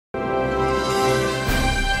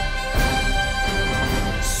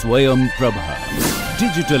Swayam Prabha.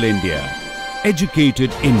 Digital India.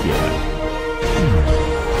 Educated India.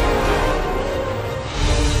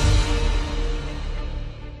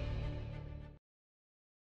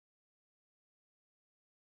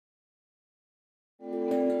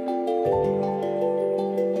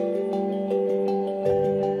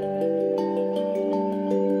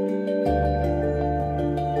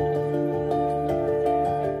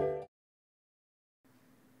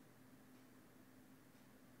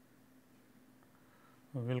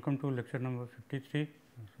 Welcome to lecture number 53.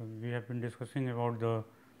 So, we have been discussing about the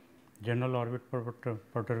general orbit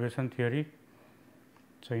perturbation theory.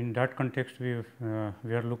 So, in that context we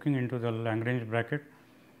are looking into the Lagrange bracket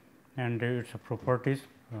and its properties.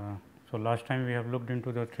 So, last time we have looked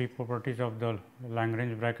into the three properties of the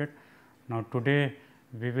Lagrange bracket. Now, today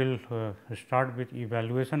we will start with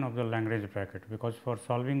evaluation of the Lagrange bracket, because for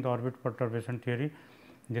solving the orbit perturbation theory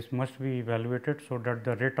this must be evaluated, so that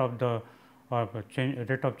the rate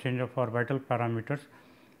of change of orbital parameters,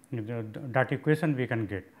 that equation we can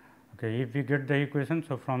get. Okay, if we get the equation,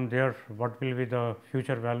 so from there what will be the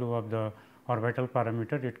future value of the orbital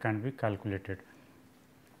parameter, it can be calculated.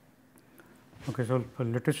 Okay, so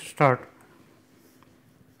let us start.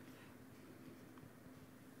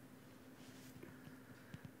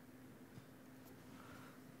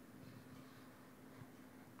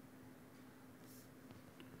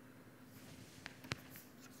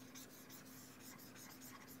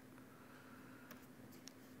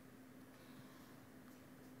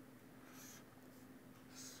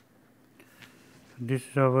 This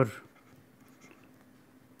is our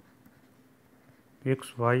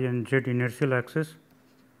x, y and z inertial axis.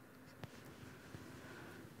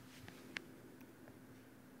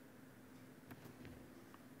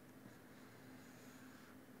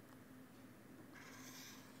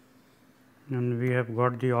 And we have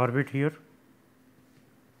got the orbit here.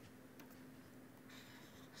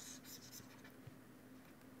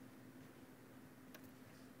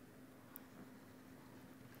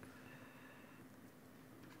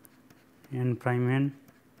 N prime n,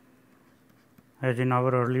 as in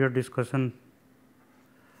our earlier discussion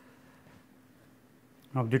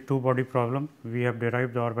of the two body problem, we have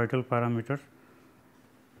derived the orbital parameters,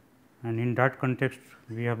 and in that context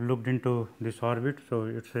we have looked into this orbit. So,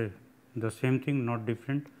 it is the same thing, not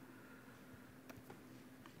different.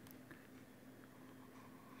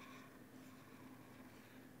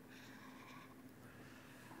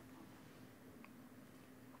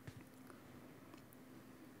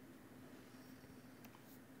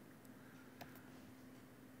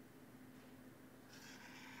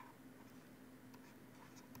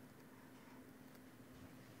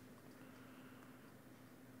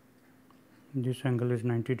 This angle is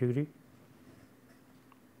 90 degree.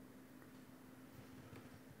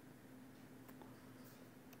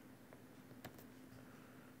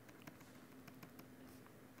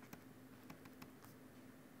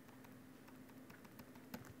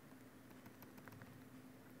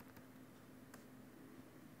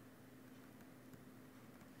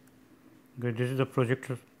 Okay, this is the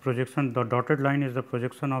projection. The dotted line is the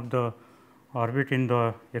projection of the orbit in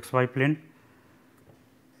the xy plane.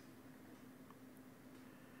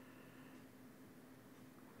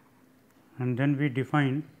 And then we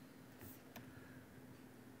define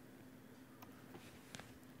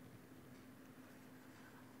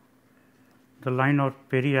the line of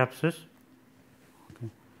periapsis, okay,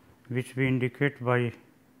 which we indicate by,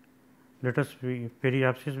 let us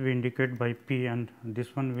periapsis we indicate by P, and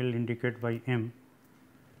this one will indicate by M.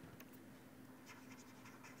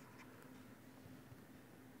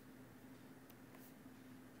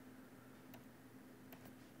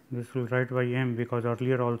 This will write by M, because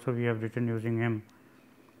earlier also we have written using M.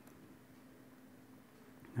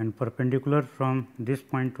 And perpendicular from this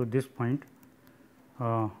point to this point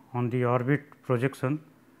on the orbit projection,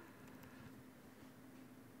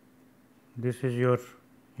 this is your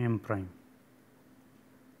M prime.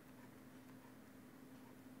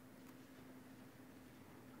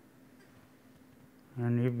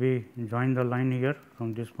 And if we join the line here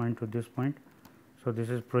from this point to this point, so this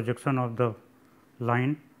is projection of the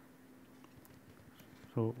line.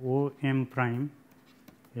 So, O M prime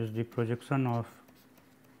is the projection of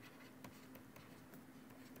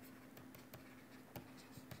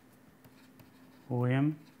O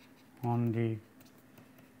M on the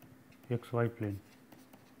xy plane.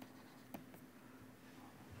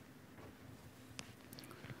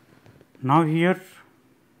 Now, here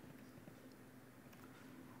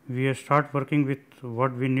we start working with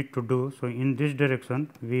what we need to do. So, in this direction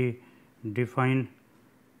we define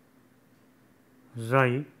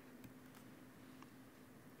xi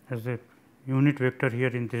as a unit vector here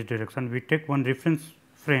in this direction. We take one reference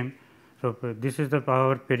frame. So, this is the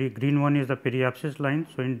our green one is the periapsis line.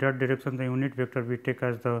 So, in that direction the unit vector we take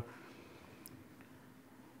as the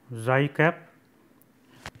xi cap,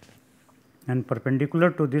 and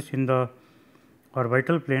perpendicular to this in the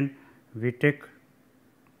orbital plane we take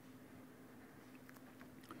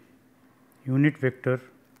unit vector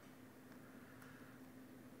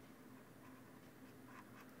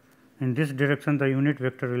in this direction. The unit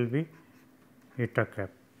vector will be eta cap.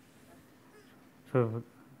 So,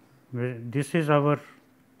 this is our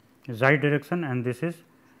xi direction and this is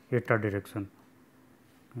eta direction,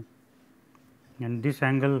 and this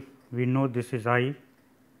angle we know this is I,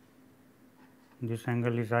 this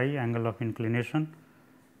angle is I, angle of inclination.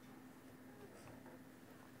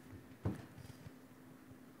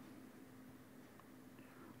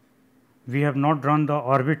 We have not drawn the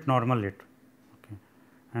orbit normal yet, okay.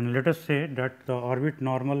 And let us say that the orbit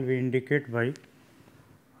normal we indicate by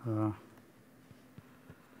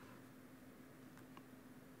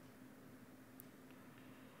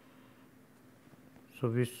so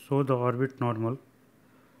we show the orbit normal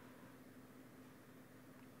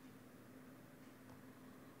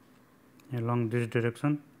along this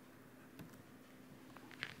direction.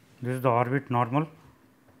 This is the orbit normal.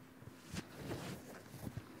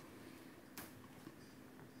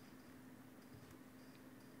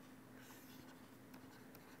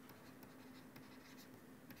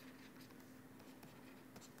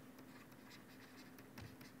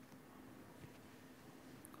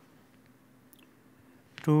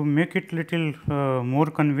 To make it little more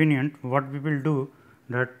convenient, what we will do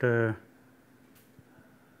that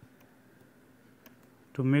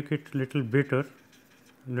to make it little better,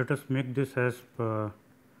 let us make this as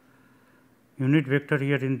unit vector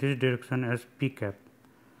here in this direction as p cap,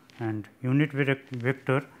 and unit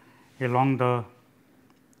vector along the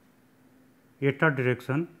eta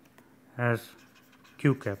direction as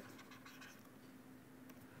q cap,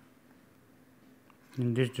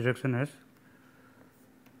 in this direction as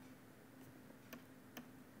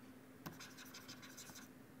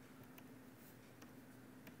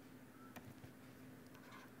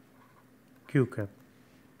q cap.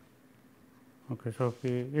 Okay, so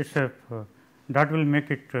it's a that will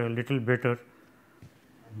make it a little better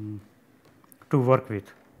to work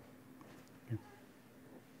with.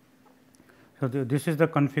 So, this is the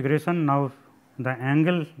configuration. Now, the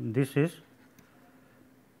angle this is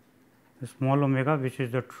small omega, which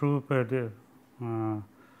is the true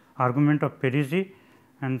argument of perigee,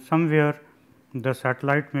 and somewhere the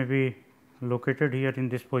satellite may be located here in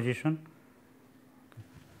this position.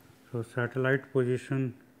 So, satellite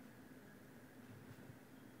position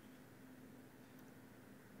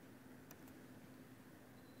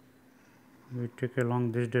we take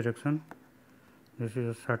along this direction. This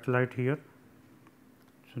is a satellite here.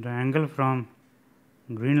 So, the angle from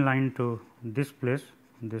green line to this place,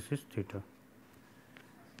 this is theta.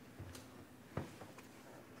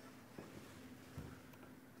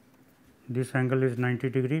 This angle is 90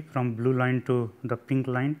 degree from blue line to the pink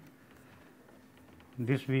line.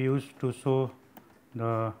 This we use to show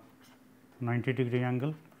the 90 degree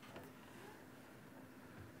angle.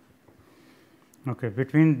 Okay,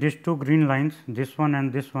 between these two green lines, this one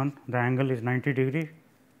and this one, the angle is 90 degree.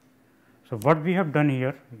 So, what we have done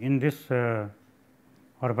here in this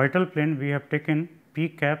orbital plane, we have taken p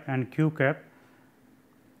cap and q cap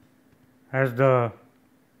as the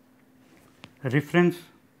reference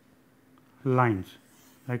lines.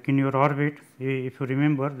 Like in your orbit, if you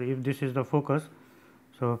remember, if this is the focus,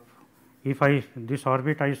 so if this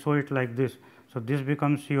orbit I show it like this, so this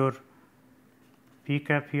becomes your p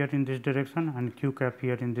cap here in this direction and q cap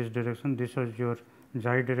here in this direction. This is your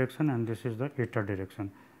xi direction and this is the eta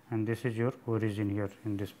direction, and this is your origin here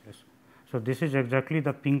in this place. So, this is exactly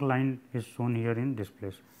the pink line is shown here in this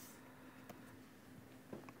place.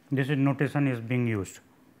 This is notation is being used.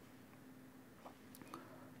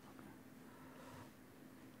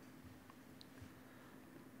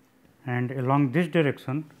 And along this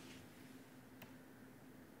direction,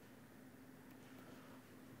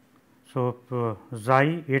 so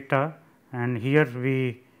xi, eta, and here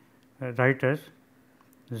we write as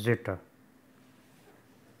zeta.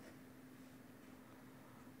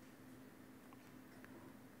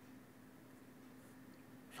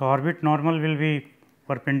 So, orbit normal will be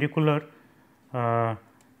perpendicular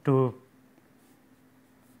to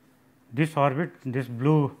this orbit, this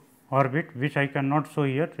blue orbit, which I cannot show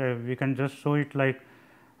here. We can just show it like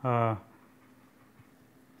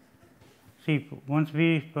see, once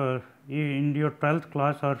we in your 12th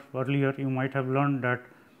class or earlier you might have learned that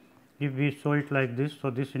if we show it like this, so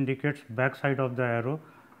this indicates back side of the arrow,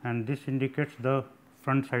 and this indicates the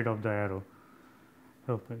front side of the arrow.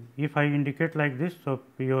 So, if I indicate like this, so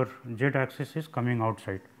your z axis is coming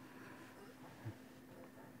outside.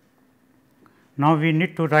 Now, we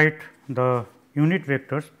need to write the unit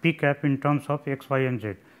vectors p cap in terms of x, y and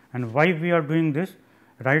z, and why we are doing this.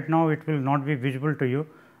 Right now, it will not be visible to you,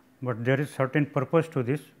 but there is certain purpose to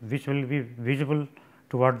this, which will be visible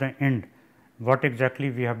toward the end, what exactly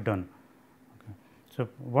we have done. Okay. So,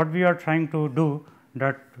 what we are trying to do,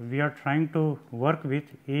 that we are trying to work with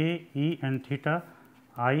a, e and theta,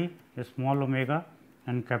 I, small omega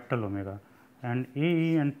and capital omega, and a,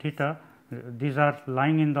 e and theta, these are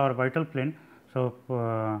lying in the orbital plane. So,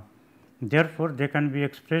 therefore, they can be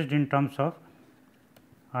expressed in terms of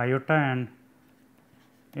iota and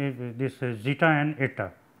this zeta and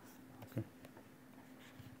eta.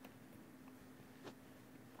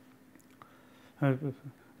 Okay.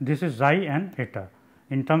 This is xi and eta.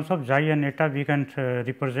 In terms of xi and eta, we can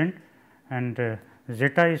represent, and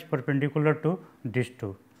zeta is perpendicular to these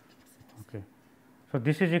two. Okay. So,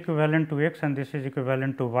 this is equivalent to x and this is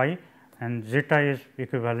equivalent to y, and zeta is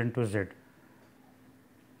equivalent to z.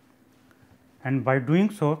 And by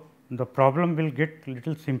doing so, the problem will get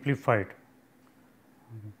little simplified.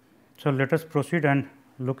 So, let us proceed and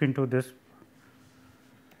look into this.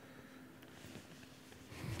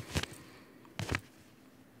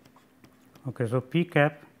 Okay, so, p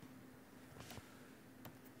cap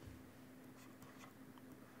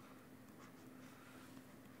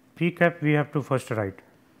we have to first write.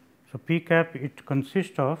 So, p cap it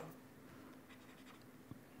consists of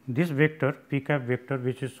this vector p cap vector,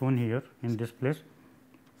 which is shown here in this place.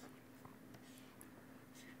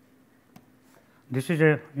 This is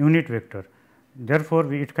a unit vector,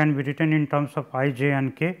 therefore, it can be written in terms of I, j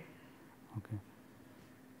and k. Okay.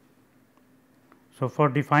 So, for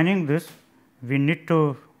defining this, we need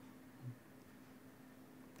to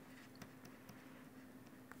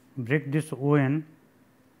break this O n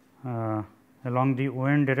along the O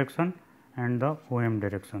n direction and the O m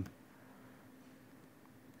direction.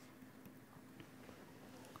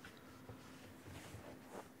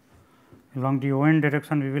 Along the O n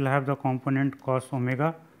direction, we will have the component cos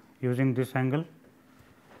omega using this angle,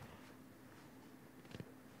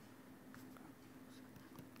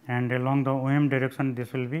 and along the O m direction,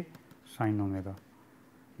 this will be sin omega.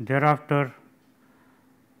 Thereafter,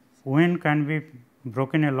 O n can be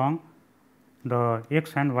broken along the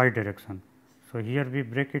x and y direction. So, here we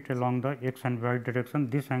break it along the x and y direction.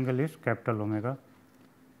 This angle is capital omega.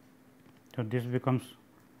 So, this becomes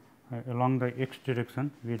along the x direction,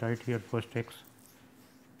 we write here first x,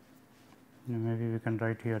 maybe we can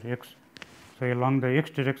write here x. So, along the x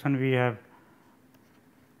direction, we have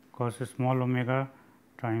cos small omega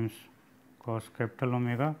times cos capital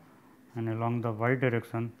omega, and along the y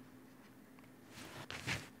direction,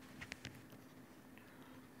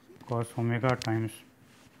 cos omega times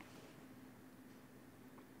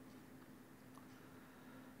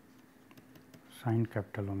sin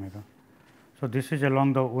capital omega. So, this is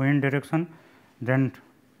along the O n direction. Then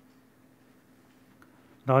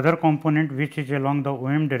the other component, which is along the O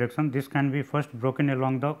m direction, this can be first broken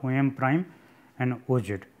along the O m prime and O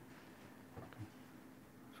z. Okay.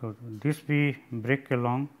 So, this we break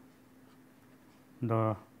along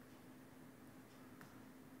the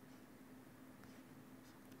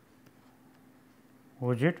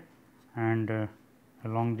O z and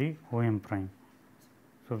along the O m prime.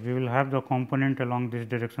 So, we will have the component along this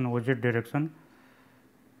direction, O z direction,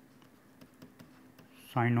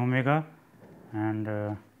 sin omega, and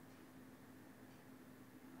the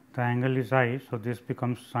angle is I. So, this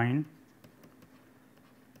becomes sin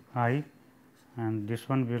I, and this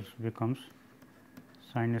one will becomes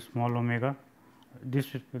sin small omega.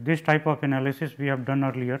 This type of analysis we have done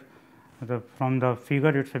earlier. From the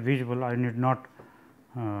figure, it is a visible. I need not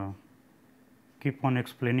keep on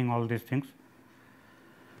explaining all these things.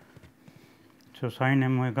 So, sin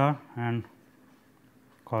omega and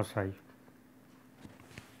cos I.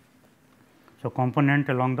 So, component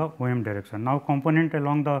along the O m direction. Now, component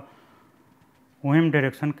along the O m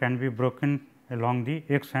direction can be broken along the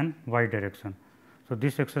x and y direction. So,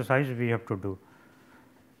 this exercise we have to do.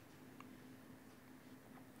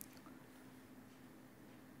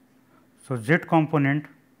 So, z component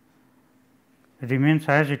remains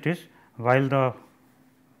as it is, while the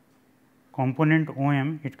component O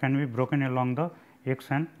m, it can be broken along the x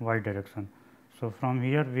and y direction. So, from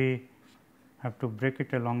here we have to break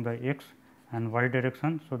it along the x and y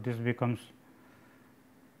direction. So, this becomes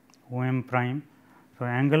O m prime. So,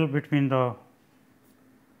 angle between the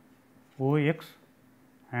O x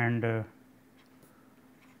and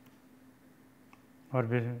or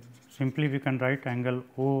simply we can write angle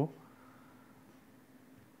O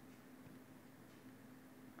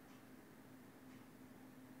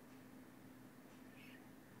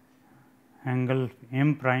angle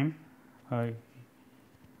M prime.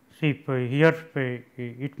 See here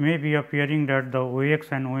it may be appearing that the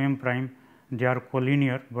OX and OM prime they are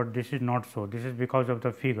collinear, but this is not so. This is because of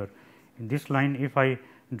the figure. In this line, if I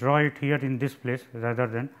draw it here in this place rather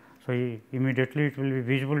than, so immediately it will be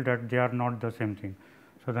visible that they are not the same thing.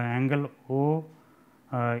 So, the angle O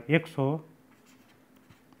XO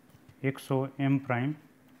M prime,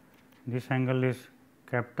 this angle is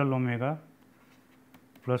capital omega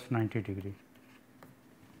plus 90 degree,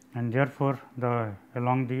 and therefore, the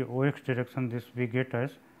along the OX direction this we get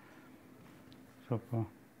as, so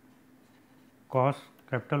cos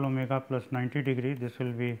capital omega plus 90 degree, this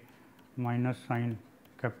will be minus sin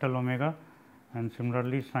capital omega, and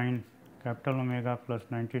similarly sin capital omega plus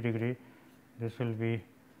 90 degree, this will be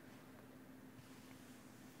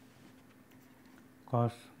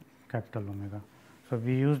cos capital omega. So,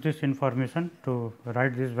 we use this information to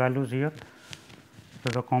write these values here. So,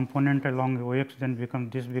 the component along OX then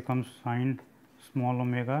becomes, this becomes sin small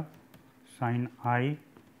omega sin I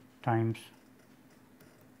times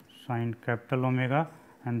sin capital omega,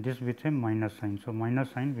 and this with a minus sign. So,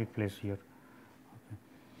 minus sign we place here, okay.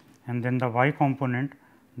 And then the y component,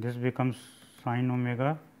 this becomes sin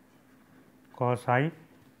omega cos I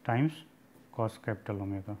times cos capital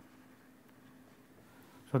omega.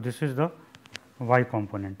 So, this is the y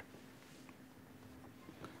component.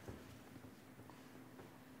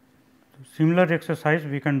 Similar exercise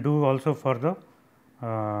we can do also for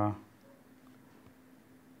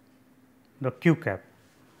the q cap,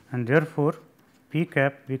 and therefore, p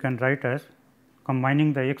cap we can write as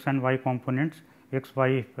combining the x and y components, x,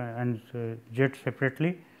 y and z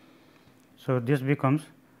separately. So, this becomes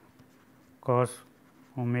cos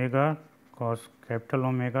omega cos capital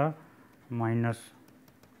omega minus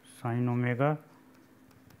sin omega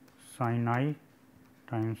sin I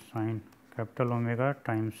times sin capital omega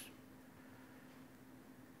times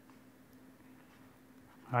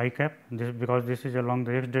I cap, this because this is along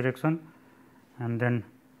the x direction, and then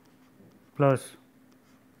plus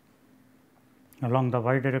along the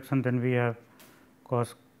y direction, then we have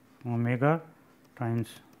cos omega times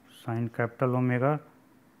sin capital omega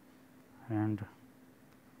and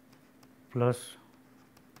plus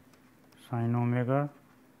sin omega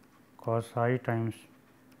cos I times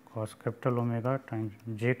cos capital omega times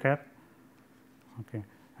j cap, okay.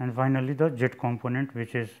 And finally, the z component,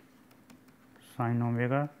 which is sin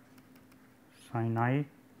omega sin I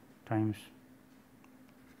times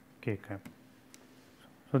k cap.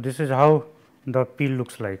 So, this is how the P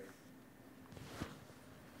looks like.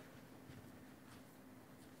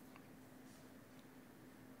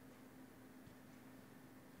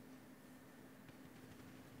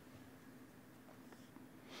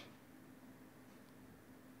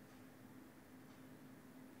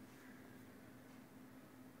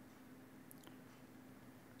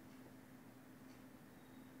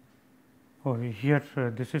 Oh, here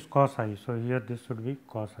this is cos I. So, here this should be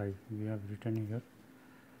cos I, we have written here,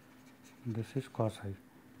 this is cos I,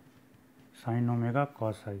 sin omega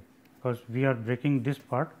cos I, because we are breaking this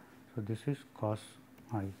part. So, this is cos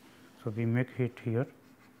I. So, we make it here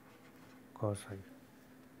cos I.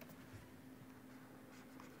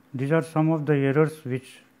 These are some of the errors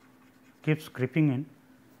which keeps creeping in,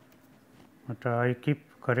 but I keep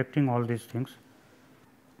correcting all these things.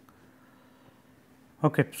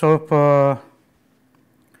 Okay. So,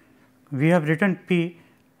 we have written P.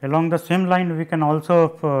 Along the same line we can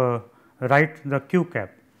also write the q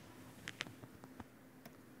cap.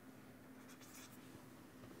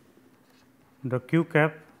 The q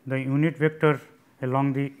cap, the unit vector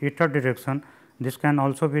along the eta direction, this can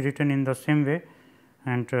also be written in the same way,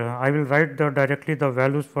 and I will write directly the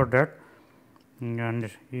values for that, and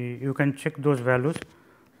you can check those values.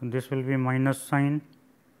 This will be minus sin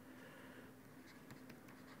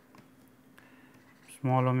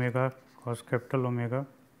small omega cos capital omega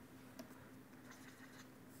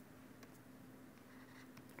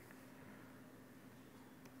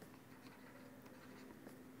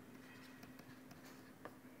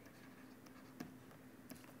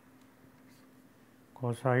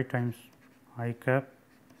cos I times I cap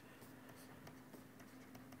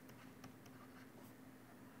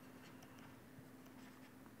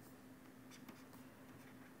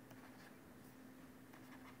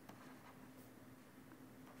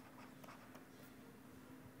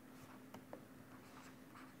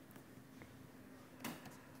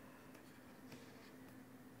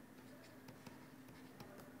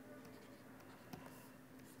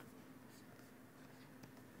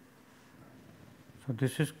So,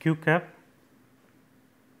 this is q cap,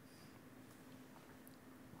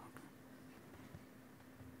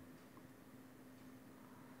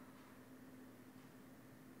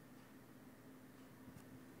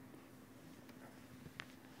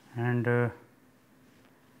 and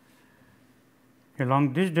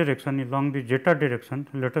along this direction, along the zeta direction,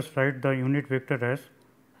 let us write the unit vector as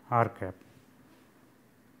r cap.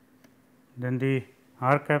 Then the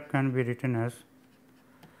r cap can be written as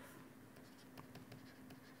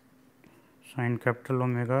sin capital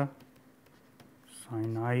omega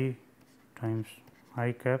sin I times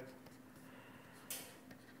I cap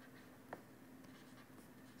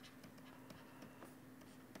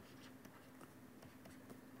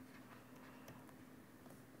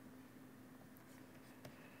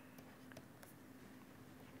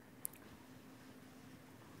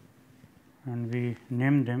and we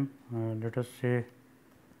name them, let us say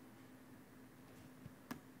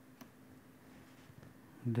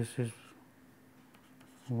this is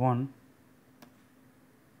 1,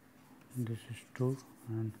 this is 2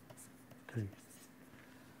 and 3.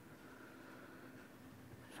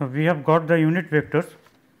 So, we have got the unit vectors,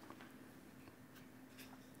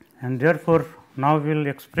 and therefore, now we will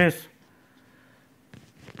express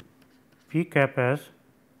p cap as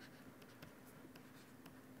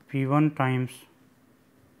p 1 times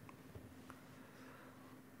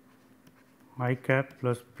I cap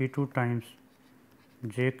plus p 2 times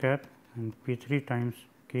j cap and p 3 times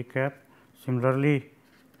k cap. Similarly,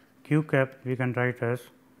 q cap we can write as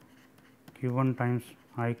q 1 times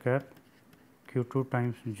I cap, q 2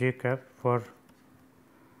 times j cap for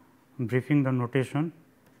briefing the notation,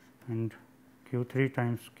 and q 3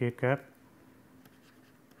 times k cap,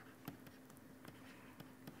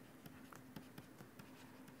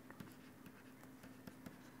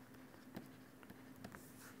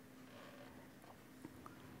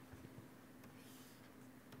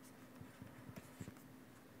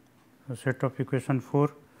 set of equation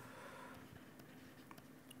 4.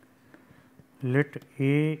 Let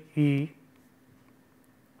A, E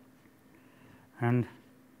and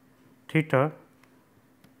theta.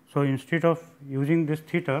 So, instead of using this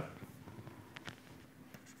theta,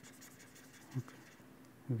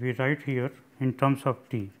 we write here in terms of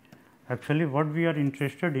t. Actually, what we are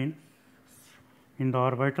interested in the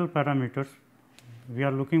orbital parameters, we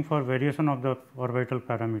are looking for variation of the orbital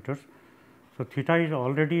parameters. So, theta is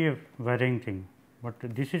already a varying thing, but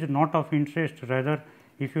this is not of interest. Rather,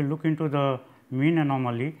 if you look into the mean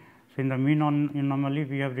anomaly, so in the mean anomaly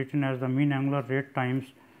we have written as the mean angular rate times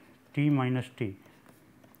t minus t.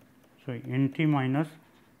 So, n t minus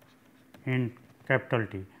n capital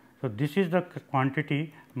T. So, this is the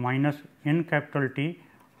quantity minus n capital T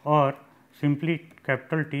or simply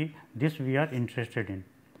capital T, this we are interested in,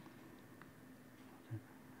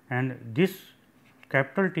 and this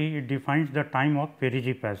capital T, it defines the time of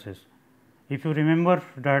perigee passes. If you remember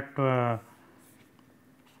that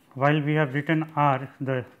while we have written r,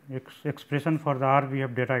 the expression for the r we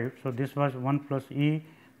have derived. So, this was 1 plus e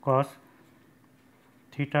cos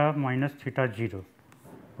theta minus theta 0,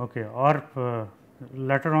 okay, or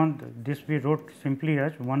later on this we wrote simply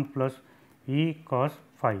as 1 plus e cos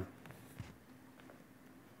phi.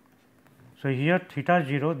 So, here theta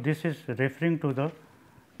 0, this is referring to the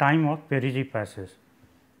time of perigee passes.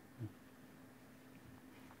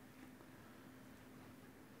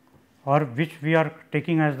 Or which we are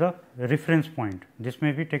taking as the reference point. This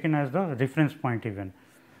may be taken as the reference point even.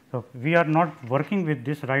 So, we are not working with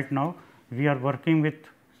this right now, we are working with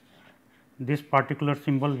this particular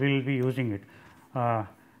symbol, we will be using it.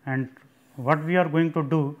 And what we are going to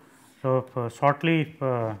do, so shortly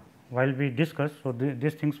while we discuss, so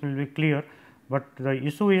these things will be clear, but the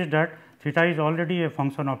issue is that theta is already a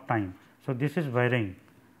function of time. So, this is varying,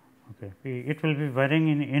 okay. It will be varying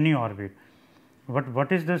in any orbit. But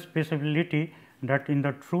what is the specificity that in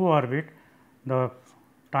the true orbit the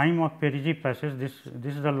time of perigee passes,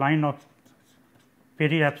 this is the line of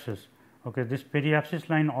periapsis, okay. This periapsis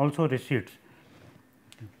line also recedes.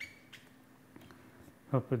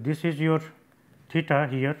 So, this is your theta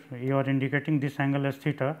here, you are indicating this angle as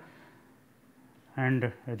theta,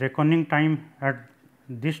 and reckoning time at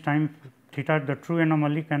this time theta, the true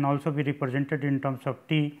anomaly can also be represented in terms of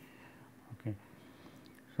t. Okay.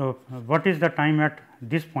 So, what is the time at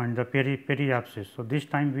this point, the periapsis? So, this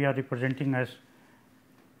time we are representing as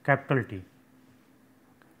capital T.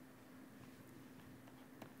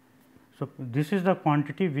 So, this is the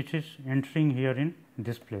quantity which is entering here in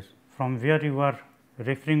this place, from where you are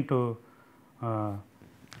referring to.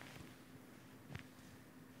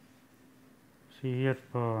 See here,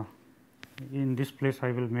 in this place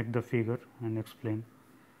I will make the figure and explain.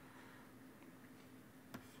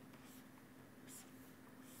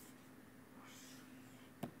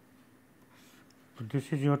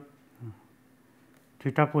 this is your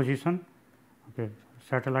theta position, okay,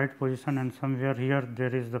 satellite position, and somewhere here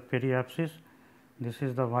there is the periapsis. This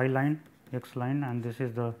is the y line, x line, and this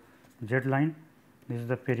is the z line. This is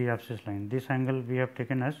the periapsis line. This angle we have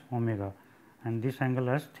taken as omega, and this angle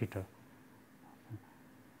as theta.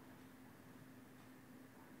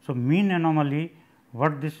 So, mean anomaly,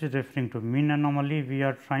 what this is referring to? Mean anomaly we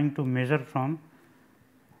are trying to measure from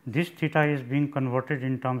this theta is being converted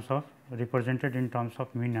in terms of represented in terms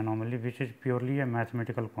of mean anomaly, which is purely a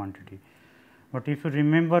mathematical quantity. But if you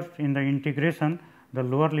remember in the integration, the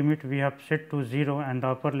lower limit we have set to 0 and the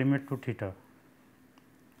upper limit to theta.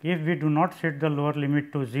 If we do not set the lower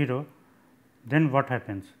limit to 0, then what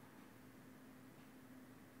happens?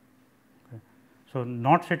 Okay. So,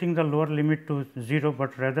 not setting the lower limit to 0,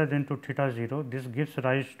 but rather than to theta 0, this gives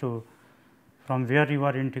rise to, from where you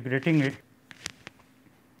are integrating it.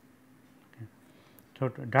 Okay.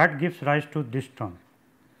 So, that gives rise to this term.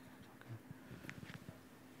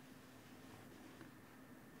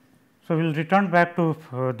 So, we will return back to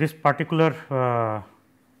this particular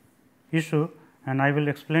issue, and I will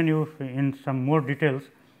explain you in some more details.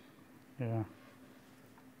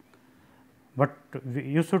 But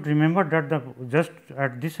you should remember that the just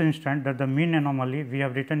at this instant that the mean anomaly we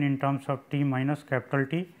have written in terms of t minus capital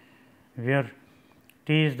T, where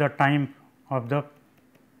t is the time of the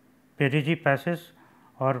perigee passage,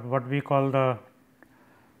 or what we call the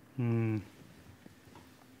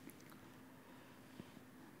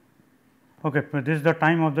okay, this is the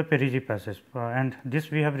time of the perigee passage, and this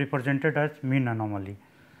we have represented as mean anomaly.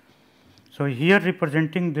 So, here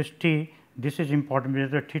representing this t, this is important because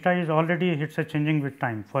the theta is already it's a changing with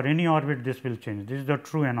time. For any orbit this will change, this is the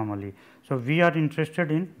true anomaly. So, we are interested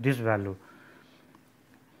in this value.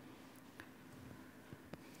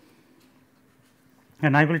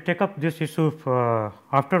 And I will take up this issue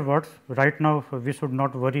afterwards. Right now, we should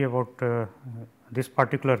not worry about this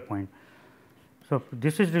particular point. So,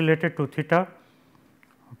 this is related to theta,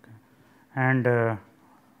 okay. And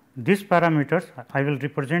these parameters I will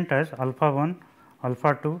represent as alpha 1,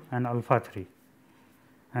 alpha 2 and alpha 3.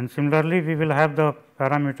 And similarly, we will have the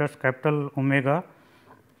parameters capital omega,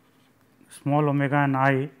 small omega and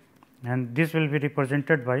I, and this will be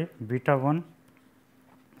represented by beta 1,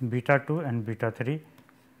 beta 2 and beta 3.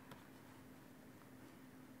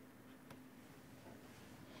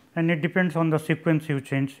 And it depends on the sequence you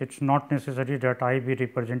change. It is not necessary that I be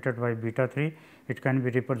represented by beta 3, it can be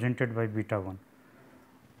represented by beta 1.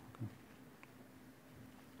 Okay.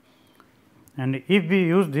 And if we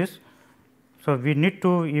use this, so we need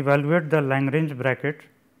to evaluate the Lagrange bracket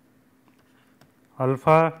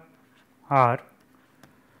alpha r,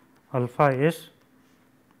 alpha s,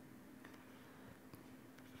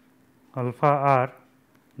 alpha r,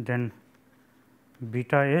 then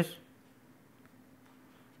beta s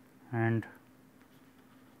and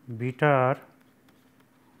beta r,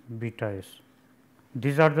 beta s.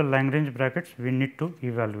 These are the Lagrange brackets we need to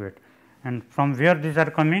evaluate, and from where these are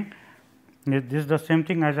coming, this is the same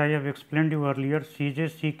thing as I have explained you earlier, C j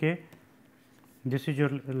C k, this is your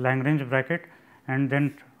Lagrange bracket, and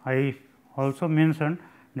then I also mentioned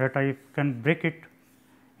that I can break it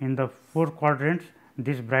in the 4 quadrants,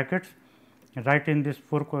 these brackets, right in this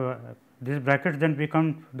 4 these brackets then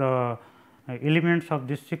become the elements of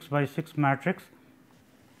this 6 by 6 matrix.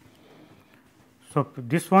 So,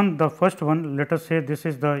 this one, the first one, let us say this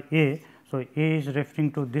is the A. So, A is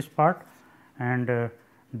referring to this part, and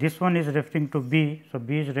this one is referring to B. So,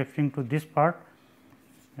 B is referring to this part,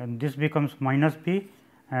 and this becomes minus B,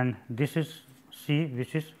 and this is C,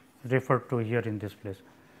 which is referred to here in this place.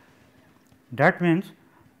 That means,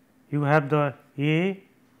 you have the A,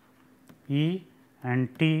 E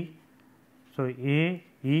and T. So, A,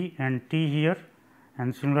 E and T here,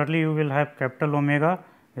 and similarly you will have capital omega,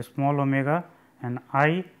 a small omega and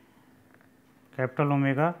I, capital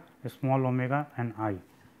omega, a small omega and I.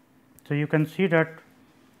 So, you can see that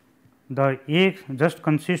the A just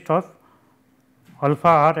consists of alpha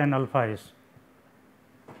r and alpha s.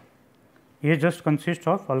 A just consists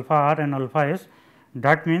of alpha r and alpha s,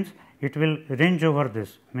 that means it will range over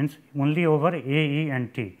this, means only over A, E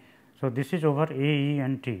and T. So, this is over A, E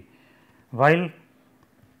and T, while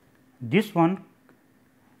this one,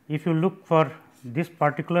 if you look for this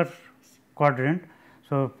particular quadrant,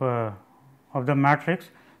 so of the matrix,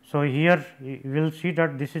 so here you will see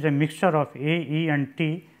that this is a mixture of A, E and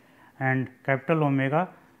T and capital omega,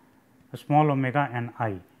 small omega and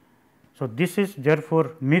I. So, this is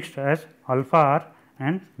therefore mixed as alpha r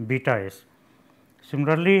and beta s.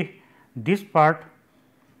 Similarly, this part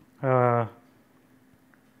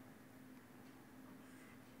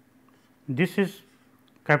this is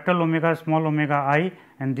capital omega, small omega I,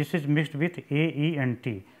 and this is mixed with A, E and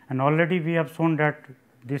T, and already we have shown that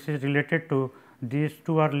this is related to, these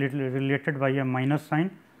two are related by a minus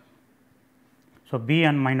sign. So, B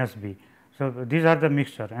and minus B. So, these are the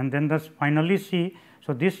mixture, and then the finally C.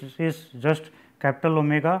 So, this is just capital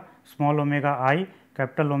omega, small omega I,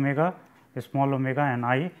 capital omega, small omega and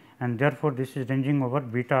I, and therefore, this is ranging over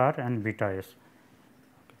beta r and beta s.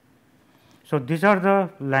 So, these are the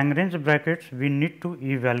Lagrange brackets we need to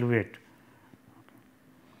evaluate.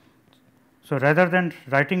 So, rather than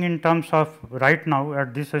writing in terms of right now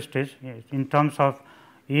at this stage in terms of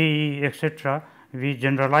A, E, etc., we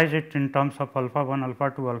generalize it in terms of alpha 1,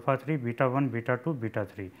 alpha 2, alpha 3, beta 1, beta 2, beta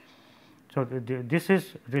 3. So, this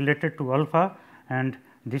is related to alpha and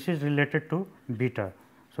this is related to beta.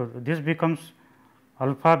 So, this becomes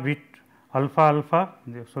alpha beta, alpha alpha.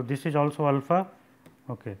 So, this is also alpha.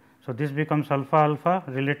 Okay. So, this becomes alpha alpha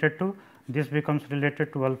related to, this becomes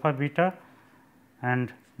related to alpha beta,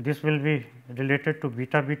 and this will be related to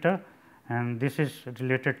beta beta, and this is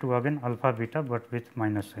related to again alpha beta, but with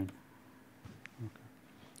minus sign. Okay.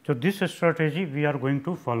 So, this strategy we are going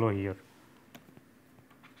to follow here.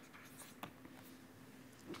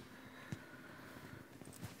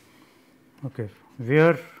 Okay.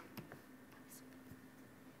 Where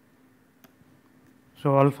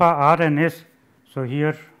so alpha r and s. So,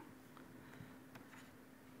 here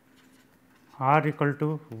r equal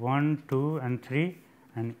to 1, 2 and 3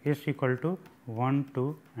 and s equal to 1,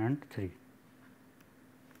 2 and 3.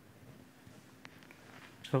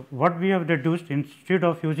 So, what we have deduced, instead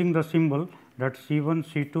of using the symbol that C1,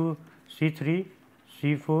 C2, C3,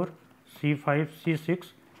 C4, C5, C6.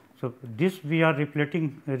 So, this we are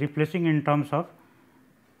replacing in terms of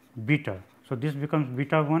beta. So, this becomes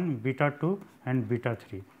beta 1, beta 2 and beta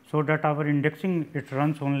 3. So, that our indexing it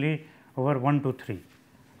runs only over 1 to 3,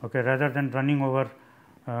 okay, rather than running over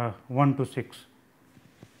 1 to 6.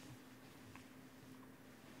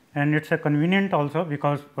 And it is a convenient also,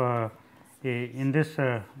 because in this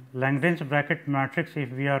Lagrange bracket matrix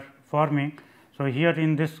if we are forming. So, here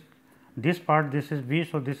in this part this is B.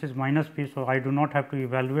 So, this is minus P. So, I do not have to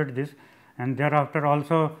evaluate this, and thereafter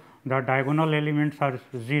also the diagonal elements are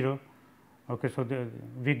 0. Okay. So,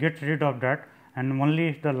 we get rid of that, and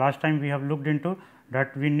only the last time we have looked into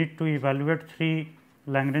that we need to evaluate 3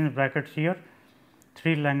 Lagrange brackets here,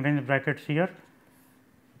 3 Lagrange brackets here.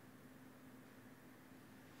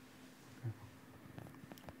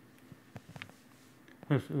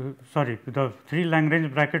 Sorry, the 3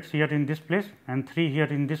 Lagrange brackets here in this place and 3 here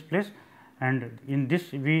in this place, and in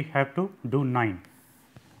this we have to do 9,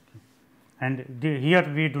 and here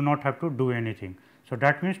we do not have to do anything. So,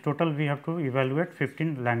 that means total we have to evaluate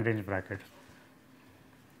 15 Lagrange brackets,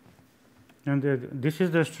 and this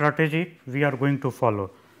is the strategy we are going to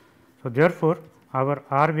follow. So, therefore, our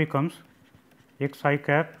R becomes x I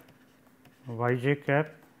cap, y j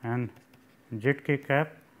cap and z k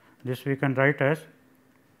cap. This we can write as,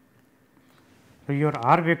 so your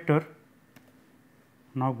R vector,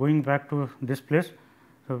 now going back to this place.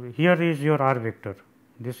 So, here is your R vector,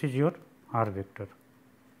 this is your R vector.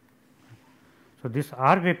 So, this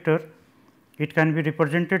R vector, it can be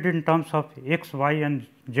represented in terms of x, y and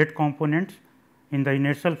z components in the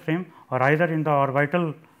inertial frame, or either in the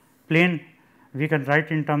orbital plane we can write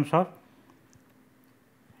in terms of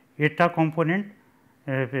eta component,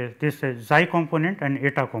 this xi component and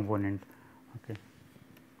eta component. Okay.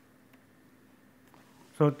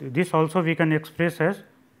 So, this also we can express as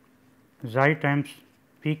xi times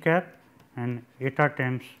p cap and eta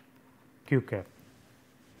times q cap.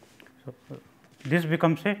 So, this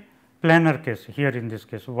becomes a planar case here in this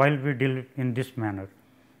case, while we deal in this manner.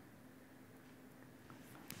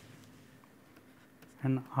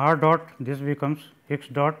 And r dot, this becomes x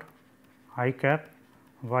dot I cap,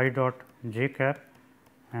 y dot j cap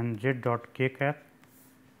and z dot k cap,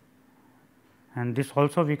 and this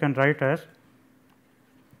also we can write as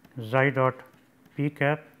xi dot p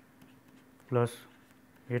cap plus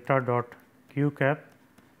eta dot q cap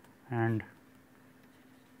and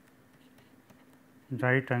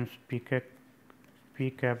xi times p cap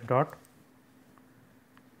dot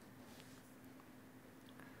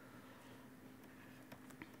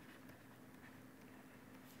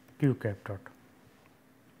q cap dot.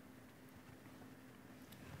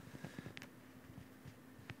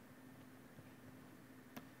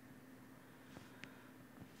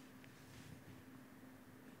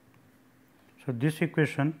 So, this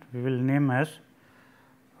equation we will name as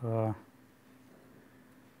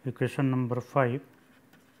equation number 5.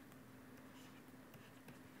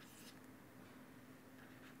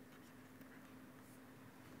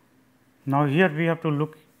 Now, here we have to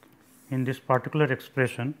look in this particular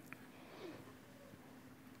expression,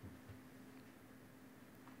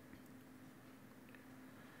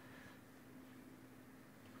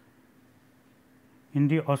 in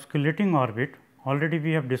the oscillating orbit, already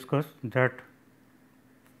we have discussed that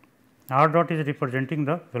r dot is representing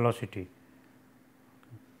the velocity,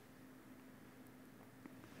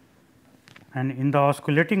 and in the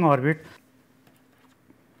oscillating orbit,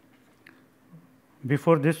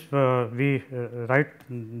 before this we write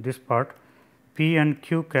this part, P and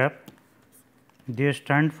Q cap, they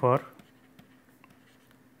stand for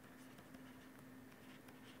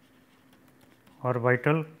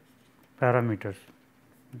orbital parameters,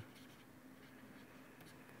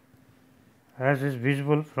 as is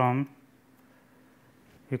visible from,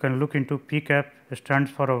 you can look into P cap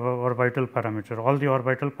stands for orbital parameter. All the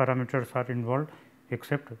orbital parameters are involved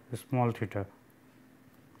except small theta.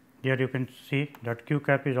 Here you can see that Q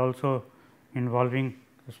cap is also involving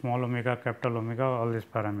small omega, capital omega, all these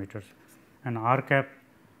parameters, and R cap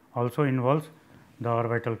also involves the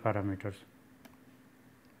orbital parameters.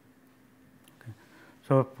 Okay.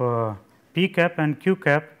 So, P cap and Q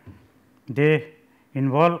cap, they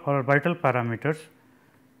involve orbital parameters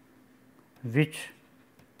which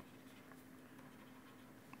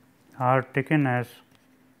are taken as,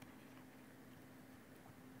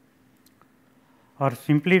 or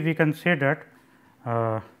simply we can say that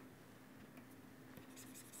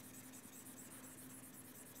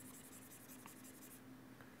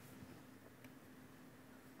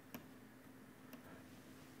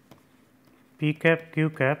P cap, Q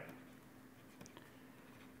cap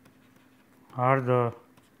are the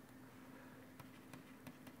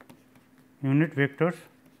unit vectors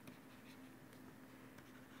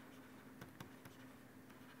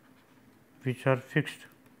which are fixed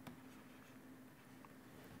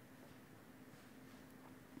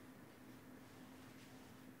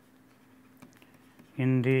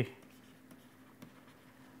in the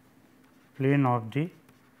plane of the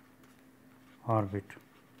orbit.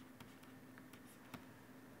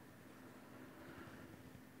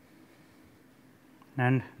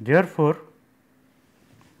 And therefore,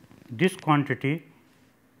 this quantity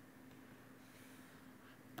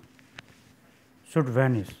should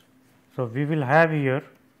vanish. So, we will have here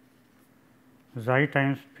xi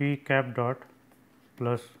times P cap dot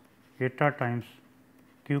plus eta times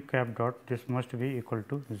Q cap dot, this must be equal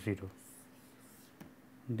to 0.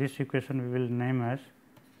 This equation we will name as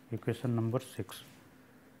equation number 6.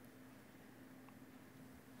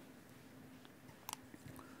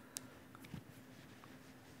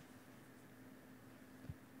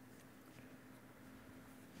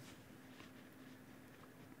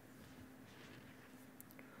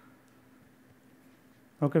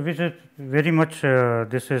 Okay, which is very much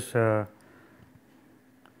this is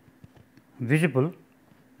visible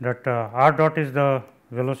that r dot is the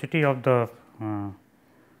velocity of the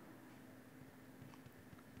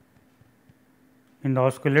in the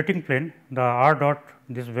oscillating plane, the r dot,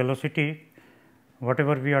 this velocity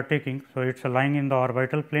whatever we are taking. So, it is lying in the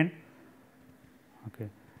orbital plane, okay,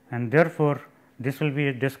 and therefore, this will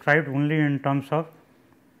be described only in terms of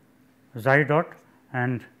xi dot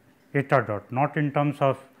and eta dot, not in terms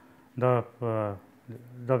of the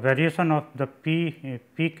variation of the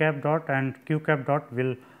P cap dot and Q cap dot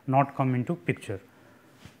will not come into picture.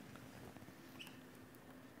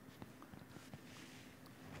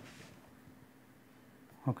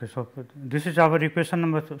 Okay, so, this is our equation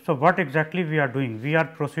number. So, what exactly we are doing? We are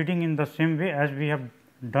proceeding in the same way as we have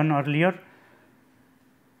done earlier.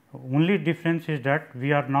 Only difference is that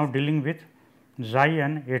we are now dealing with xi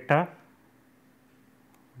and eta.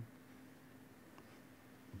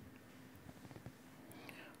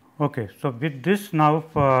 Okay, so, with this now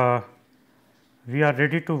we are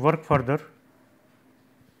ready to work further.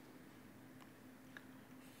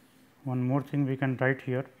 One more thing we can write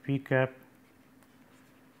here, P cap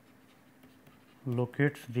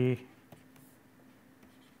locates the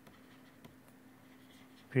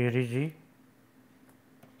perigee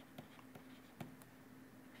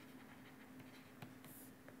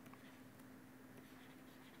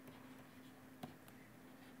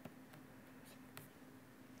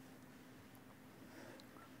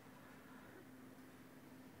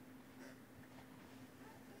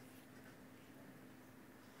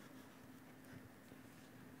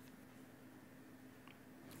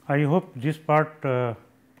I hope this part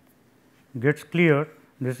gets clear.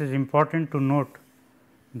 This is important to note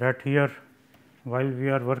that here while we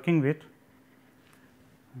are working with,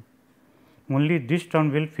 only this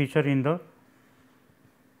term will feature in the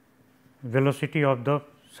velocity of the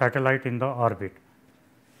satellite in the orbit.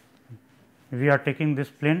 We are taking this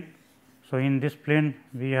plane. So, in this plane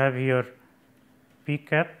we have here p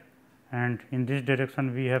cap, and in this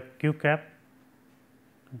direction we have q cap,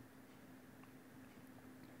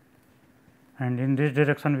 and in this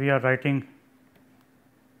direction we are writing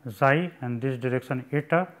xi, and this direction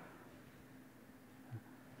eta.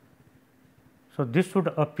 So, this should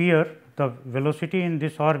appear, the velocity in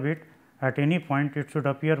this orbit at any point, it should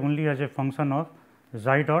appear only as a function of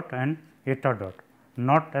xi dot and eta dot,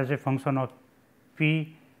 not as a function of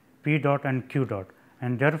p dot and q dot,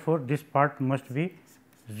 and therefore, this part must be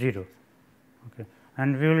 0. Okay.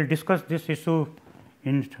 And we will discuss this issue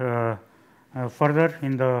in further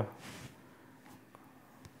in the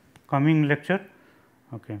coming lecture.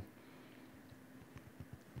 Okay.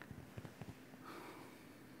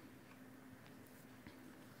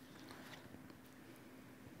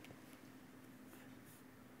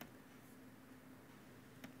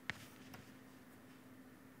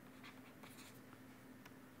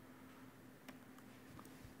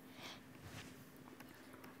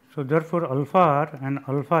 So, therefore, alpha r and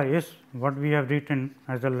alpha s, what we have written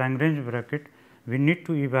as a Lagrange bracket, we need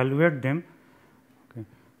to evaluate them. Okay.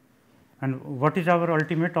 And what is our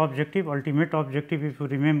ultimate objective? Ultimate objective, if you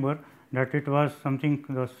remember, that it was something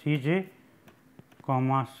the C j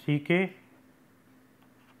comma C k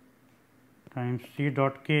times C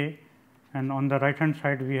dot k, and on the right hand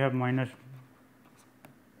side we have minus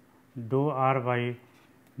dou r by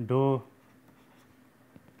dou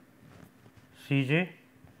C j.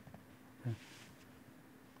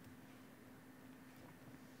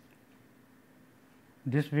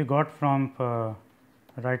 This we got from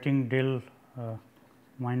writing del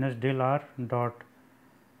minus del r dot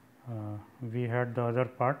we had the other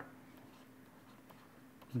part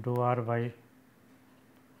dou r by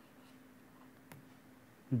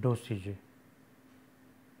dou C j.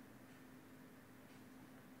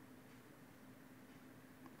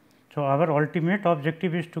 So, our ultimate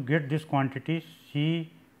objective is to get this quantity C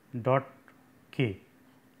dot k.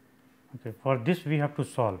 Okay. For this we have to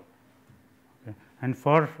solve. Okay. And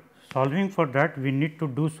for solving for that we need to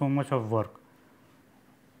do so much of work.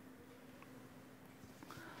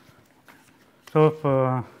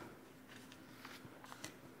 So,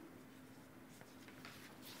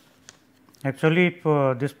 actually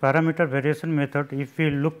this parameter variation method, if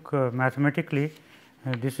we look mathematically,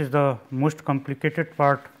 this is the most complicated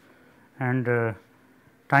part and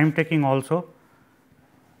time taking also.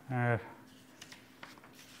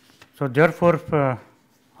 So, therefore,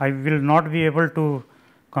 I will not be able to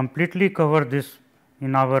completely cover this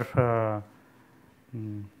in our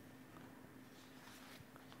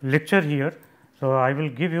lecture here. So, I will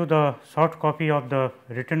give you the short copy of the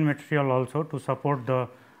written material also to support the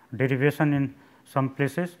derivation in some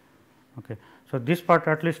places. Okay. So, this part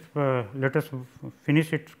at least let us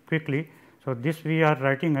finish it quickly. So, this we are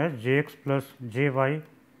writing as j x plus j y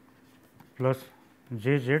plus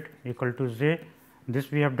j z equal to j. This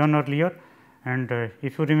we have done earlier, and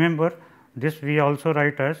if you remember, this we also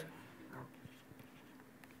write as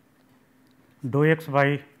dou x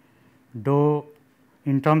by dou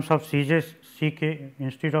in terms of C j C k.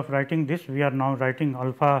 Instead of writing this, we are now writing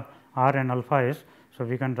alpha r and alpha s. So,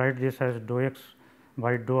 we can write this as dou x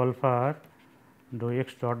by dou alpha r, dou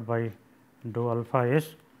x dot by dou alpha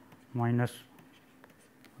s minus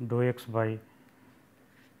dou x by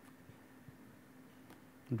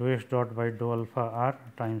dou x dot by dou alpha r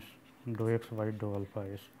times dou x by dou alpha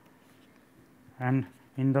s. And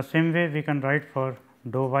in the same way we can write for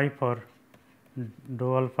dou y for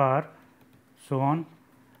dou alpha r, so on,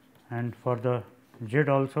 and for the z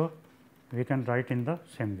also we can write in the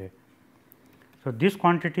same way. So, this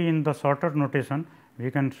quantity in the shorter notation we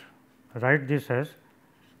can write this as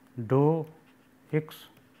dou x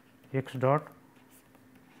x dot,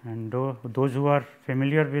 and those who are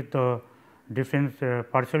familiar with the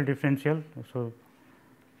partial differential. So,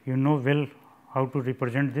 you know well how to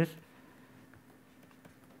represent this.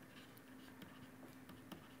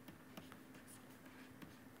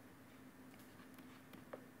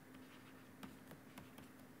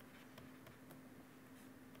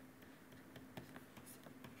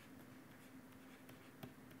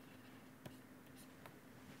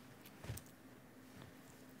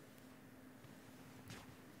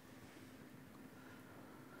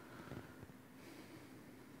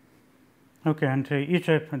 Okay, and each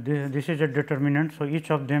this is a determinant. So, each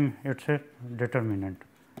of them it is a determinant.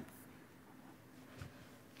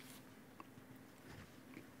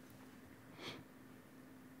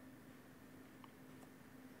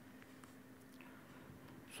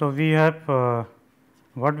 So, we have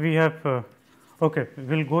what we have okay, we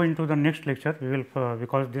will go into the next lecture. We will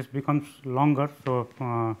because this becomes longer. So,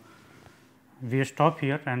 we stop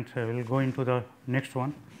here and we will go into the next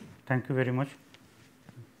one. Thank you very much.